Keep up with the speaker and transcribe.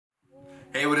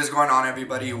Hey, what is going on,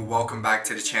 everybody? Welcome back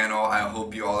to the channel. I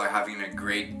hope you all are having a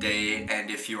great day, and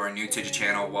if you are new to the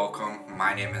channel, welcome.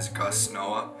 My name is Gus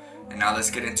Noah, and now let's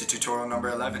get into tutorial number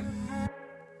 11.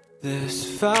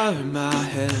 This fire in my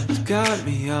head's got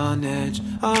me on edge.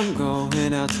 I'm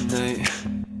going out tonight.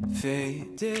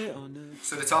 Faded on the...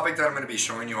 So the topic that I'm going to be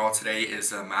showing you all today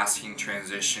is a masking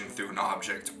transition through an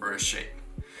object or a shape.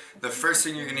 The first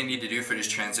thing you're going to need to do for this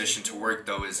transition to work,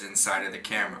 though, is inside of the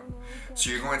camera. So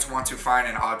you're going to want to find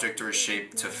an object or a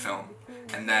shape to film.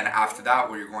 And then after that,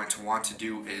 what you're going to want to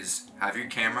do is have your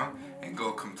camera and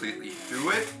go completely through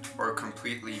it or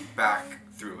completely back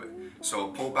through it. So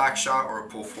a pull back shot or a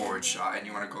pull forward shot, and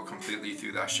you want to go completely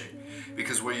through that shape.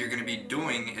 Because what you're going to be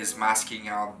doing is masking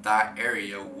out that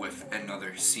area with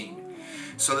another scene.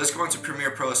 So let's go into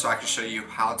Premiere Pro so I can show you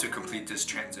how to complete this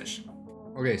transition.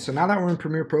 Okay, so now that we're in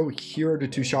Premiere Pro, here are the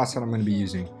two shots that I'm going to be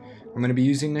using. I'm going to be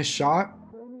using this shot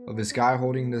of this guy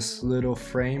holding this little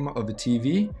frame of a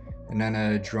TV, and then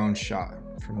a drone shot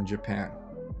from Japan.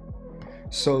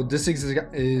 So this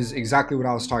is exactly what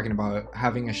I was talking about,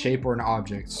 having a shape or an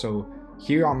object. So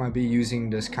here I'm going to be using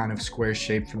this kind of square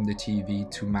shape from the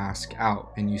TV to mask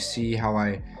out. And you see how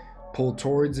I pull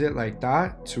towards it like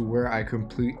that to where I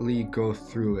completely go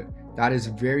through it. That is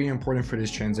very important for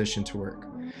this transition to work.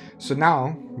 So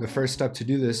now the first step to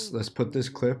do this, let's put this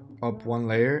clip up one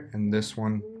layer and this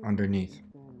one underneath.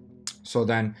 So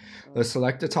then let's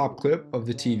select the top clip of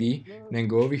the TV and then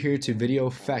go over here to video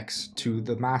effects to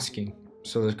the masking.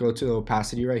 So let's go to the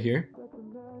opacity right here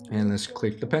and let's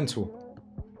click the pen tool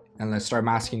and let's start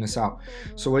masking this out.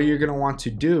 So what you're going to want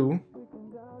to do,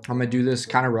 I'm going to do this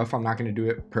kind of rough. I'm not going to do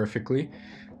it perfectly.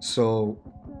 So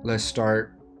let's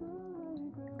start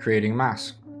creating a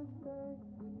mask.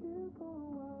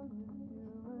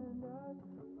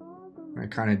 I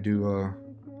kind of do a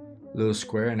little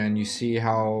square, and then you see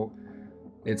how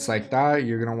it's like that.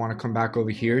 You're gonna want to come back over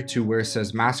here to where it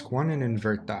says mask 1 and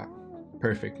invert that.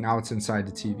 Perfect. Now it's inside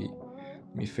the TV.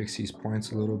 Let me fix these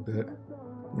points a little bit.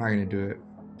 I'm not gonna do it.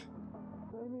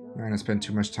 I'm not gonna spend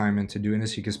too much time into doing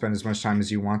this. You can spend as much time as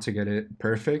you want to get it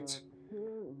perfect,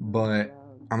 but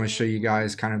I'm gonna show you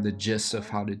guys kind of the gist of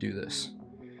how to do this.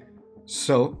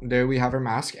 So there we have our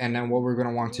mask, and then what we're going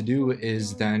to want to do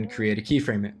is then create a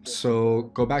keyframe it.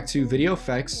 So go back to video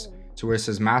effects to where it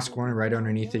says mask 1, and right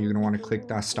underneath it you're going to want to click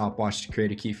that stopwatch to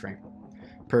create a keyframe.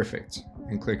 Perfect.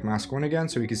 And click mask 1 again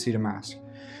so we can see the mask.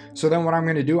 So then what I'm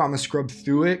going to do, I'm going to scrub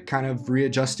through it, kind of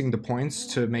readjusting the points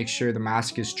to make sure the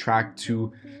mask is tracked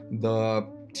to the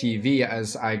TV.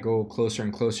 As I go closer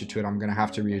and closer to it, I'm gonna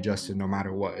have to readjust it no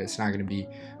matter what. It's not gonna be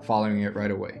following it right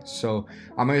away. So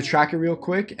I'm gonna track it real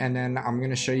quick, and then I'm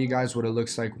gonna show you guys what it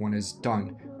looks like when it's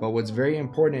done. But what's very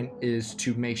important is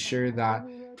to make sure that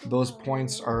those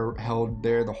points are held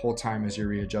there the whole time as you're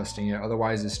readjusting it.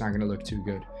 Otherwise it's not gonna look too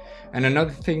good. And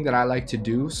another thing that I like to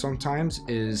do sometimes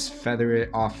is feather it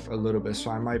off a little bit.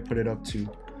 So I might put it up to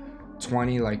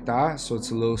 20 like that, so it's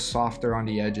a little softer on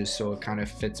the edges, so it kind of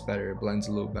fits better, it blends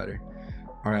a little better.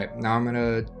 All right, now I'm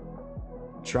gonna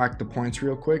track the points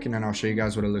real quick, and then I'll show you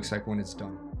guys what it looks like when it's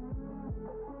done.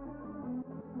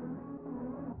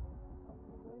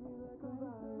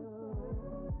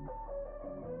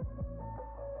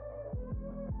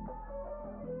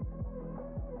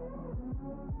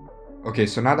 Okay,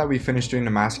 so now that we finished doing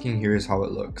the masking, here's how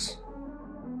it looks.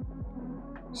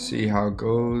 See how it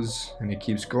goes, and it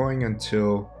keeps going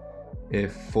until it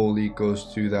fully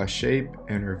goes through that shape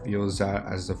and reveals that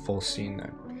as the full scene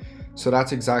then. So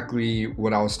that's exactly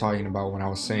what I was talking about when I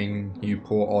was saying you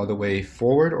pull all the way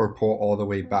forward or pull all the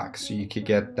way back, so you could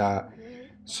get that.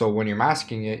 So when you're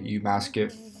masking it, you mask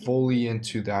it fully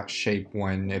into that shape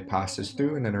when it passes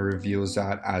through, and then it reveals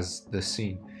that as the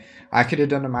scene. I could have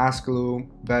done the mask a little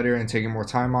better and taken more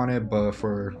time on it, but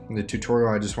for the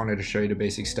tutorial I just wanted to show you the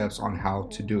basic steps on how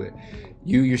to do it.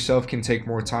 You yourself can take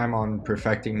more time on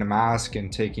perfecting the mask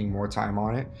and taking more time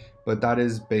on it, but that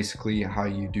is basically how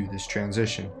you do this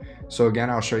transition. So again,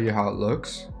 I'll show you how it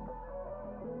looks.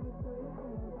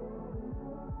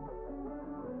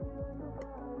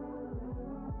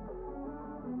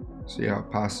 See how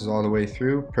it passes all the way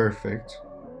through? Perfect.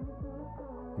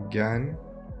 Again.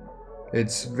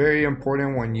 It's very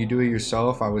important when you do it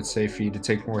yourself, I would say, for you to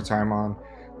take more time on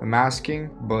the masking,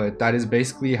 but that is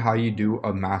basically how you do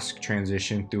a mask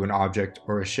transition through an object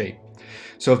or a shape.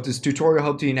 So if this tutorial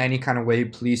helped you in any kind of way,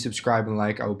 please subscribe and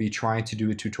like. I will be trying to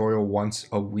do a tutorial once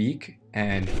a week,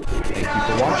 and thank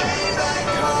you for watching.